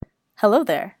Hello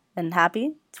there, and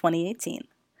happy 2018.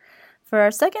 For our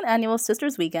second annual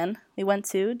Sisters Weekend, we went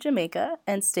to Jamaica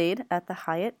and stayed at the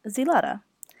Hyatt Zilara.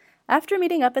 After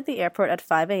meeting up at the airport at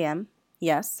 5 a.m.,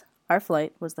 yes, our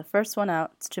flight was the first one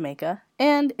out to Jamaica,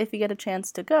 and if you get a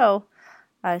chance to go,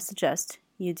 I suggest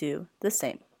you do the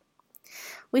same.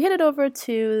 We headed over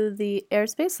to the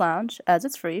Airspace Lounge, as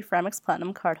it's free for Amex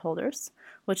Platinum card holders,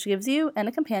 which gives you and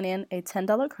a companion a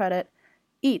 $10 credit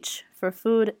each for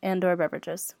food and/or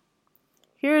beverages.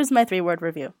 Here's my 3-word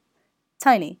review.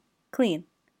 Tiny, clean,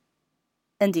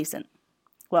 and decent.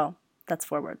 Well, that's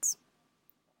 4 words.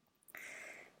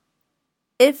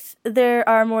 If there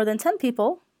are more than 10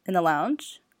 people in the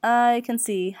lounge, I can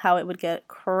see how it would get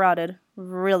crowded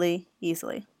really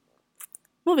easily.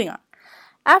 Moving on.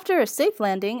 After a safe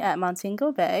landing at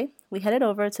Montego Bay, we headed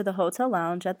over to the hotel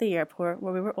lounge at the airport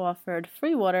where we were offered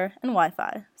free water and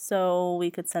Wi-Fi, so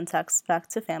we could send texts back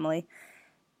to family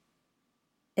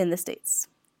in the States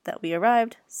that we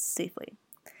arrived safely.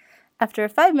 After a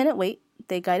 5-minute wait,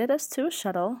 they guided us to a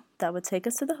shuttle that would take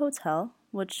us to the hotel,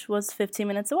 which was 15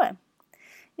 minutes away.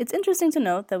 It's interesting to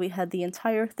note that we had the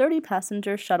entire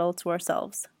 30-passenger shuttle to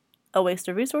ourselves. A waste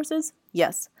of resources?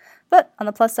 Yes. But on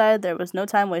the plus side, there was no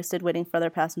time wasted waiting for other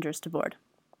passengers to board.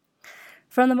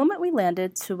 From the moment we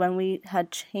landed to when we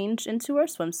had changed into our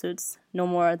swimsuits, no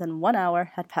more than 1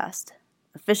 hour had passed.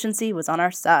 Efficiency was on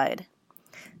our side.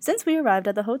 Since we arrived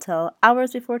at the hotel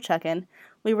hours before check-in,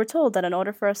 we were told that in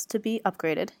order for us to be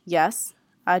upgraded, yes,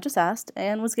 I just asked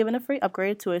and was given a free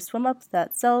upgrade to a swim-up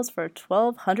that sells for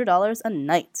 $1,200 a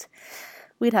night.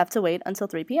 We'd have to wait until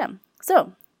 3 p.m.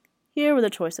 So, here were the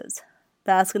choices.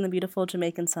 Bask in the beautiful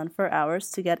Jamaican sun for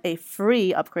hours to get a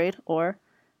free upgrade, or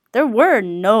there were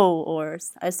no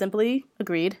ors. I simply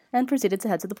agreed and proceeded to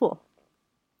head to the pool.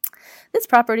 This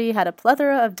property had a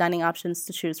plethora of dining options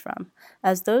to choose from,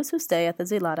 as those who stay at the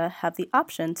Zilara have the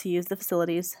option to use the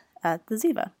facilities at the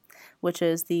Ziva, which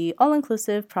is the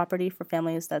all-inclusive property for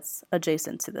families that's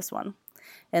adjacent to this one.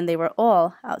 And they were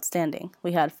all outstanding.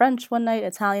 We had French one night,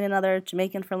 Italian another,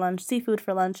 Jamaican for lunch, seafood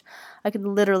for lunch. I could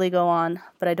literally go on,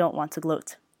 but I don't want to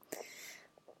gloat.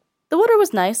 The water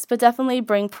was nice, but definitely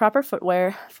bring proper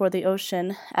footwear for the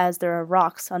ocean as there are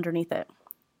rocks underneath it.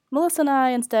 Melissa and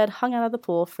I instead hung out at the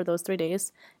pool for those 3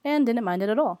 days and didn't mind it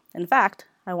at all. In fact,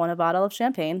 I won a bottle of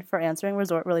champagne for answering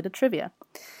resort-related trivia.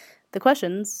 The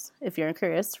questions, if you're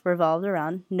curious, revolved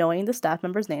around knowing the staff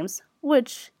members' names,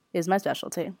 which is my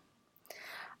specialty.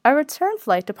 Our return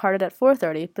flight departed at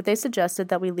 4:30, but they suggested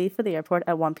that we leave for the airport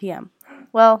at 1 p.m.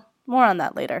 Well, more on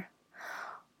that later.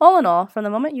 All in all, from the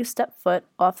moment you step foot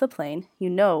off the plane, you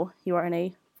know you are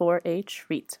in for a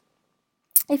treat.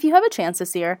 If you have a chance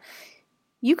this year,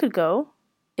 you could go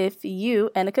if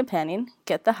you and a companion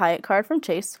get the Hyatt card from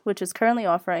Chase, which is currently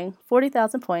offering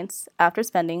 40,000 points after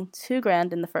spending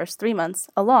 $2,000 in the first 3 months,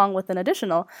 along with an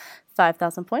additional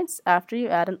 5,000 points after you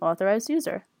add an authorized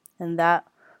user, and that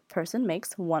person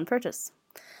makes one purchase.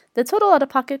 The total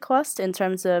out-of-pocket cost in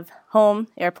terms of home,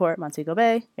 airport, Montego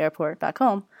Bay, airport, back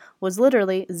home, was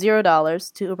literally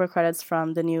 $0 to Uber credits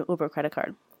from the new Uber credit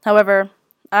card. However,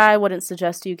 I wouldn't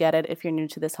suggest you get it if you're new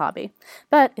to this hobby.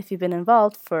 But if you've been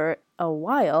involved for a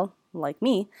while, like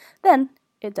me, then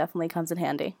it definitely comes in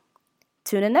handy.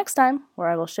 Tune in next time, where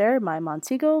I will share my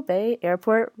Montego Bay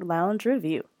Airport Lounge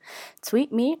review.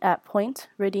 Tweet me at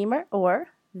PointRedeemer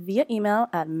or via email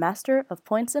at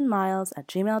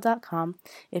masterofpointsandmiles@gmail.com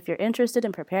if you're interested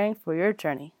in preparing for your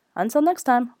journey. Until next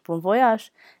time, bon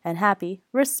voyage, and happy,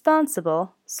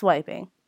 responsible swiping.